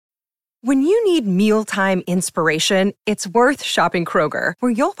When you need mealtime inspiration, it's worth shopping Kroger,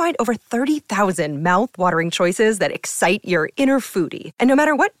 where you'll find over 30,000 mouth-watering choices that excite your inner foodie. And no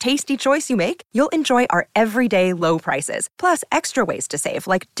matter what tasty choice you make, you'll enjoy our everyday low prices, plus extra ways to save,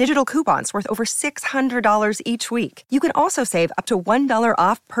 like digital coupons worth over $600 each week. You can also save up to $1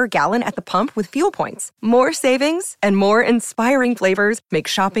 off per gallon at the pump with fuel points. More savings and more inspiring flavors make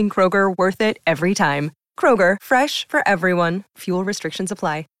shopping Kroger worth it every time. Kroger, fresh for everyone. Fuel restrictions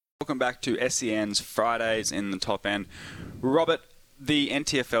apply. Welcome back to SEN's Fridays in the Top End. Robert, the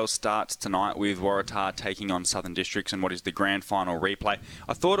NTFL starts tonight with Waratah taking on Southern Districts in what is the grand final replay.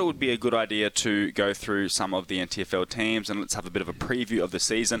 I thought it would be a good idea to go through some of the NTFL teams and let's have a bit of a preview of the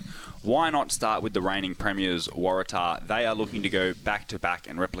season. Why not start with the reigning premiers, Waratah? They are looking to go back-to-back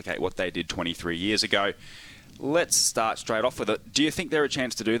and replicate what they did 23 years ago. Let's start straight off with it. Do you think they're a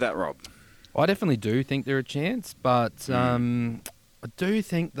chance to do that, Rob? I definitely do think they're a chance, but I do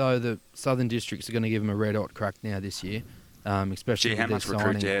think, though, that Southern Districts are going to give them a red-hot crack now this year, especially how with much their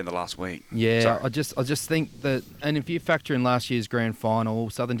recruit signing. in the last week? Yeah, I just think that, and if you factor in last year's grand final,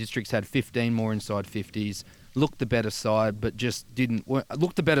 Southern Districts had 15 more inside 50s, looked the better side, but just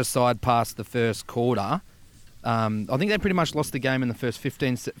looked the better side past the first quarter. I think they pretty much lost the game in the first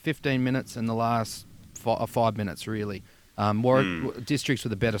 15 minutes and the last 5 minutes, really. Districts were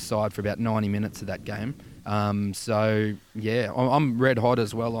the better side for about 90 minutes of that game. So, yeah, I'm red hot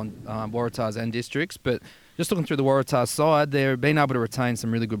as well on Waratahs and Districts, but just looking through the Waratah side, they've been able to retain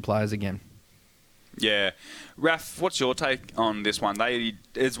some really good players again. Yeah. Raf, what's your take on this one?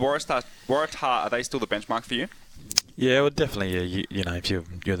 Is Waratah, are they still the benchmark for you? Yeah, well, definitely. You know, if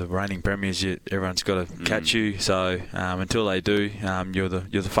you're the reigning premiers, everyone's got to catch you. So until they do, you're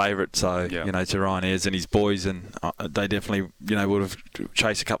the favourite. So you know, to Ryan Ayres and his boys, and they definitely would have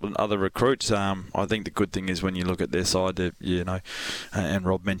chased a couple of other recruits. I think the good thing is when you look at their side, and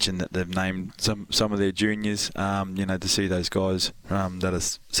Rob mentioned that they've named some of their juniors. To see those guys that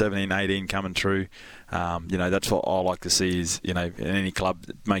are 17, 18 coming through. That's what I like to see is, in any club,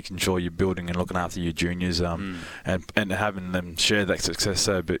 making sure you're building and looking after your juniors and having them share that success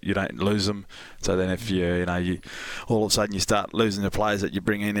so but you don't lose them. So then if you all of a sudden you start losing the players that you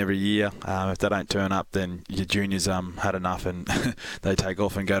bring in every year, if they don't turn up, then your juniors had enough and they take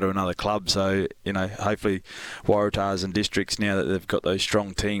off and go to another club. So, hopefully Waratahs and Districts, now that they've got those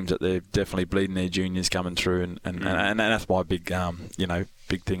strong teams, that they're definitely bleeding their juniors coming through and that's my big,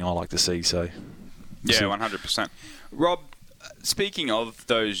 big thing I like to see. So. Yeah, 100%. Rob, speaking of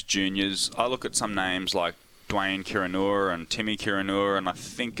those juniors, I look at some names like Dwayne Kiranur and Timmy Kiranur, and I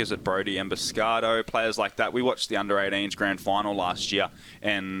think, is it Brody Emboscado, players like that. We watched the Under-18s grand final last year,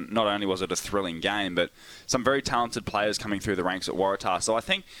 and not only was it a thrilling game, but some very talented players coming through the ranks at Waratah. So I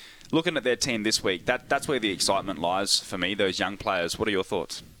think, looking at their team this week, that's where the excitement lies for me, those young players. What are your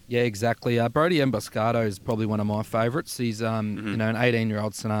thoughts? Yeah, exactly. Brody Emboscado is probably one of my favourites. He's an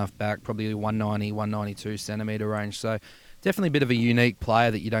 18-year-old centre-half back, probably 190, 192 centimetre range. So definitely a bit of a unique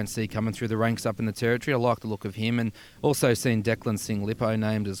player that you don't see coming through the ranks up in the territory. I like the look of him, and also seeing Declan Singh-Lippo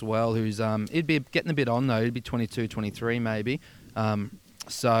named as well, who's he'd be getting a bit on though. He'd be 22, 23 maybe.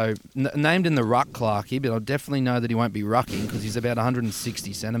 So named in the ruck, Clarkey, but I definitely know that he won't be rucking because he's about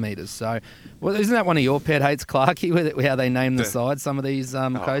 160 centimetres. So, well, isn't that one of your pet hates, Clarkey, with how they name the side, some of these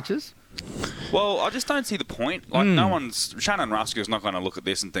coaches? Well, I just don't see the point. No one's... Shannon Ruska's not going to look at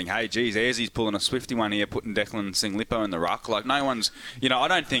this and think, hey, geez, Ayres's pulling a Swifty one here, putting Declan Singh-Lippo in the ruck. No one's... I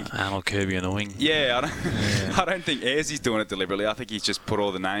don't think... Arnold Kirby on the wing. Yeah, I don't think Ayres is doing it deliberately. I think he's just put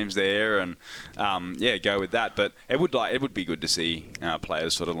all the names there and, go with that. But it would be good to see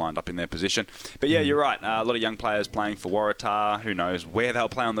players sort of lined up in their position. But yeah, you're right. A lot of young players playing for Waratah. Who knows where they'll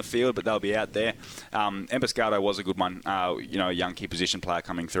play on the field, but they'll be out there. Emboscado was a good one. A young key position player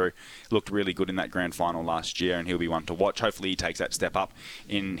coming through. Looked really good in that grand final last year, and he'll be one to watch. Hopefully he takes that step up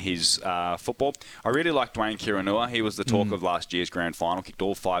in his football. I really like Dwayne Kiranur. He was the talk of last year's grand final, kicked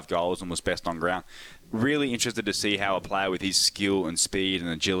all 5 goals and was best on ground. Really interested to see how a player with his skill and speed and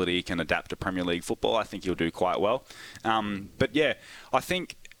agility can adapt to Premier League football. I think he'll do quite well. But yeah, I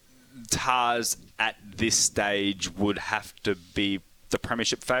think Tars at this stage would have to be the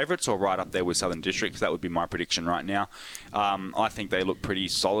premiership favourites or right up there with Southern Districts. That would be my prediction right now. I think they look pretty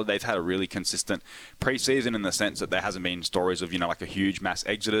solid. They've had a really consistent pre-season in the sense that there hasn't been stories of, like a huge mass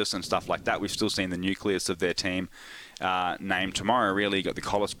exodus and stuff like that. We've still seen the nucleus of their team named tomorrow, really. You got the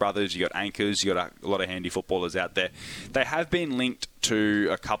Collis brothers, you got Anchors, you got a lot of handy footballers out there. They have been linked to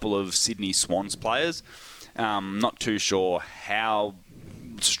a couple of Sydney Swans players. Not too sure how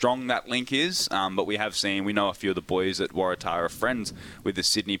strong that link is, but we know a few of the boys at Waratah are friends with the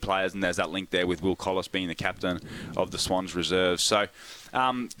Sydney players, and there's that link there with Will Collis being the captain of the Swans reserve. So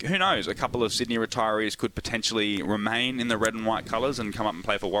Who knows? A couple of Sydney retirees could potentially remain in the red and white colours and come up and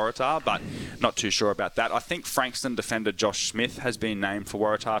play for Waratah, but not too sure about that. I think Frankston defender Josh Smith has been named for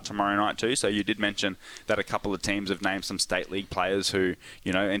Waratah tomorrow night too. So you did mention that a couple of teams have named some state league players who,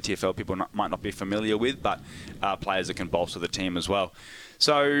 NTFL people might not be familiar with, but players that can bolster the team as well.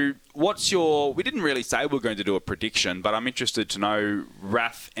 So we didn't really say we're going to do a prediction, but I'm interested to know,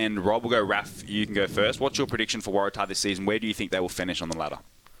 Raf and Rob, we'll go Raf, you can go first. What's your prediction for Waratah this season? Where do you think they will finish on the ladder?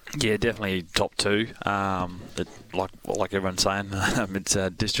 Yeah, definitely top two. Like everyone's saying, it's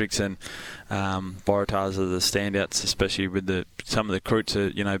districts and Waratahs are the standouts, especially with some of the recruits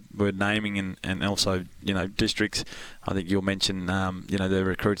we're naming and also districts. I think you'll mention the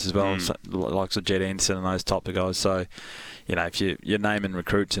recruits as well, like Jed Anderson and those type of guys. So if you're naming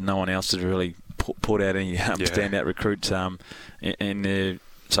recruits and no one else has really put out any standout recruits in the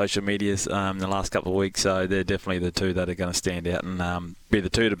social medias in the last couple of weeks, so they're definitely the two that are going to stand out and be the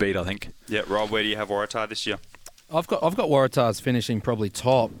two to beat, I think. Yeah, Rob, where do you have Waratah this year? I've got Waratahs finishing probably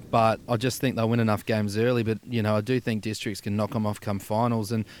top, but I just think they'll win enough games early. But I do think districts can knock them off come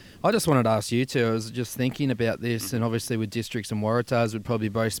finals. And I just wanted to ask you two. I was just thinking about this, and obviously with districts and Waratahs, would probably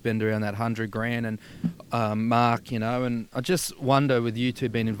both spend around that $100,000 and mark. And I just wonder, with you two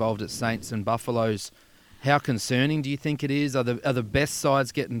being involved at Saints and Buffaloes, how concerning do you think it is? Are the best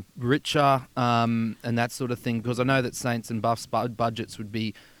sides getting richer and that sort of thing? Because I know that Saints and Buffs budgets would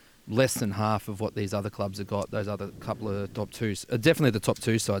be less than half of what these other clubs have got, those other couple of top twos. Definitely the top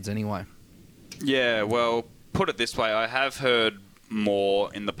two sides anyway. Yeah, well, put it this way. I have heard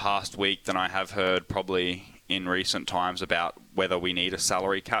more in the past week than I have heard probably in recent times about whether we need a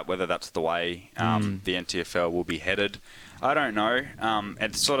salary cap, whether that's the way the NTFL will be headed. I don't know.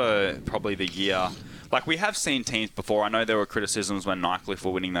 It's sort of probably the year... Like, we have seen teams before. I know there were criticisms when Nycliffe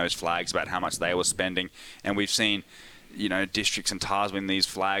were winning those flags about how much they were spending, and we've seen... districts and TARS win these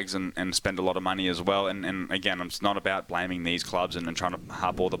flags and spend a lot of money as well. And again, it's not about blaming these clubs and trying to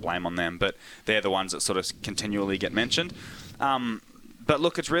harp all the blame on them, but they're the ones that sort of continually get mentioned. But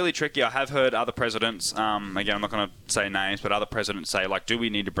look, it's really tricky. I have heard other presidents, again, I'm not going to say names, but other presidents say, do we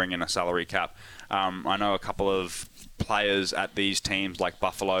need to bring in a salary cap? I know a couple of players at these teams like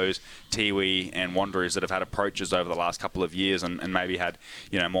Buffaloes, Tiwi and Wanderers that have had approaches over the last couple of years and maybe had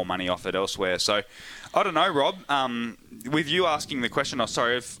more money offered elsewhere. So I don't know, Rob. With you asking the question,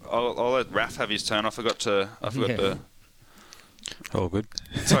 I'll let Raf have his turn. I forgot to. All good.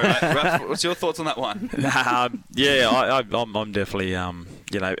 Sorry, mate. Raf, what's your thoughts on that one? I'm definitely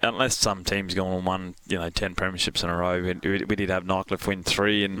unless some team's gone and won 10 premierships in a row. We did have Nycliffe win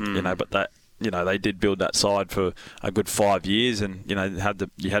 3, and but that. They did build that side for a good 5 years, and you had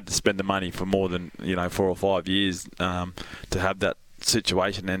to spend the money for more than 4 or 5 years to have that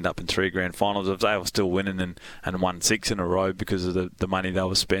situation end up in 3 grand finals. If they were still winning and won 6 in a row because of the money they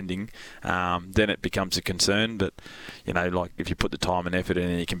were spending, then it becomes a concern. But if you put the time and effort in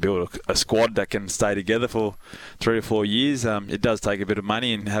and you can build a squad that can stay together for 3 or 4 years, it does take a bit of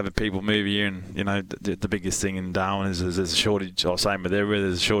money, and having people move here. And the biggest thing in Darwin is there's a shortage. Or same with everywhere,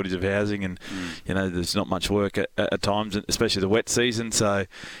 there's a shortage of housing, and there's not much work at times, especially the wet season. So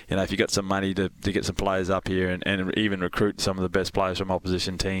if you got some money to get some players up here and even recruit some of the best players from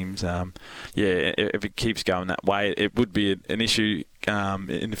opposition teams, if it keeps going that way, it would be an issue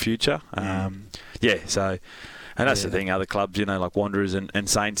in the future. And that's the thing, other clubs, like Wanderers and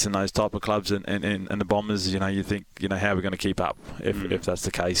Saints and those type of clubs and the Bombers, you think, how are we going to keep up if that's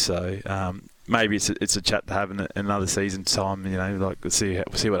the case. So maybe it's a chat to have in another season time, let's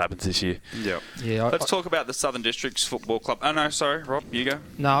see what happens this year. Yeah. Let's talk about the Southern Districts Football Club. Oh, no, sorry, Rob, you go.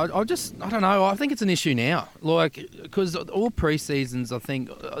 No, I don't know. I think it's an issue now. Because all pre-seasons, I think,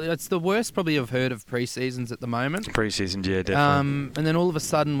 it's the worst probably I've heard of pre-seasons at the moment. Pre-seasons, yeah, definitely. And then all of a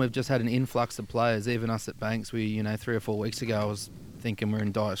sudden, we've just had an influx of players. Even us at Banks, we, 3 or 4 weeks ago, I was thinking we're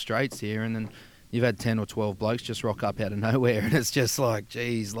in dire straits here. And then you've had 10 or 12 blokes just rock up out of nowhere. And it's just like,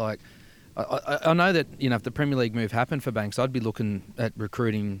 geez, I know that, if the Premier League move happened for Banks, I'd be looking at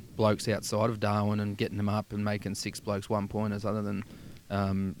recruiting blokes outside of Darwin and getting them up and making 6 blokes 1-pointers other than,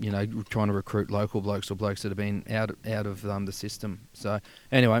 trying to recruit local blokes or blokes that have been out of the system. So,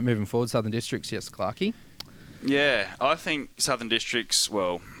 anyway, moving forward, Southern Districts, yes, Clarkie? Yeah, I think Southern Districts,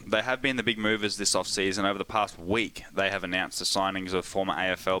 they have been the big movers this off-season. Over the past week, they have announced the signings of former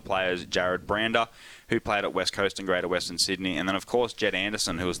AFL players Jared Brander, who played at West Coast and Greater Western Sydney, and then, of course, Jed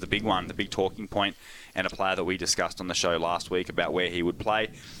Anderson, who was the big one, the big talking point, and a player that we discussed on the show last week about where he would play.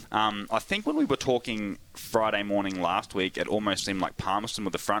 I think when we were talking Friday morning last week, it almost seemed like Palmerston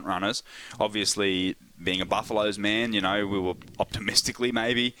were the front runners. Obviously, being a Buffaloes man, we were optimistically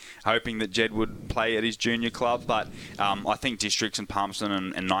maybe hoping that Jed would play at his junior club. But I think Districts and Palmerston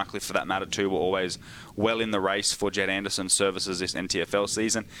and Nycliffe, for that matter too, were always well in the race for Jed Anderson's services this NTFL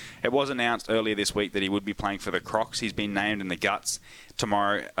season. It was announced earlier this week that he would be playing for the Crocs. He's been named in the Guts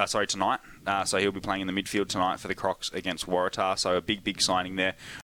tonight. So he'll be playing in the midfield tonight for the Crocs against Waratah. So a big signing there.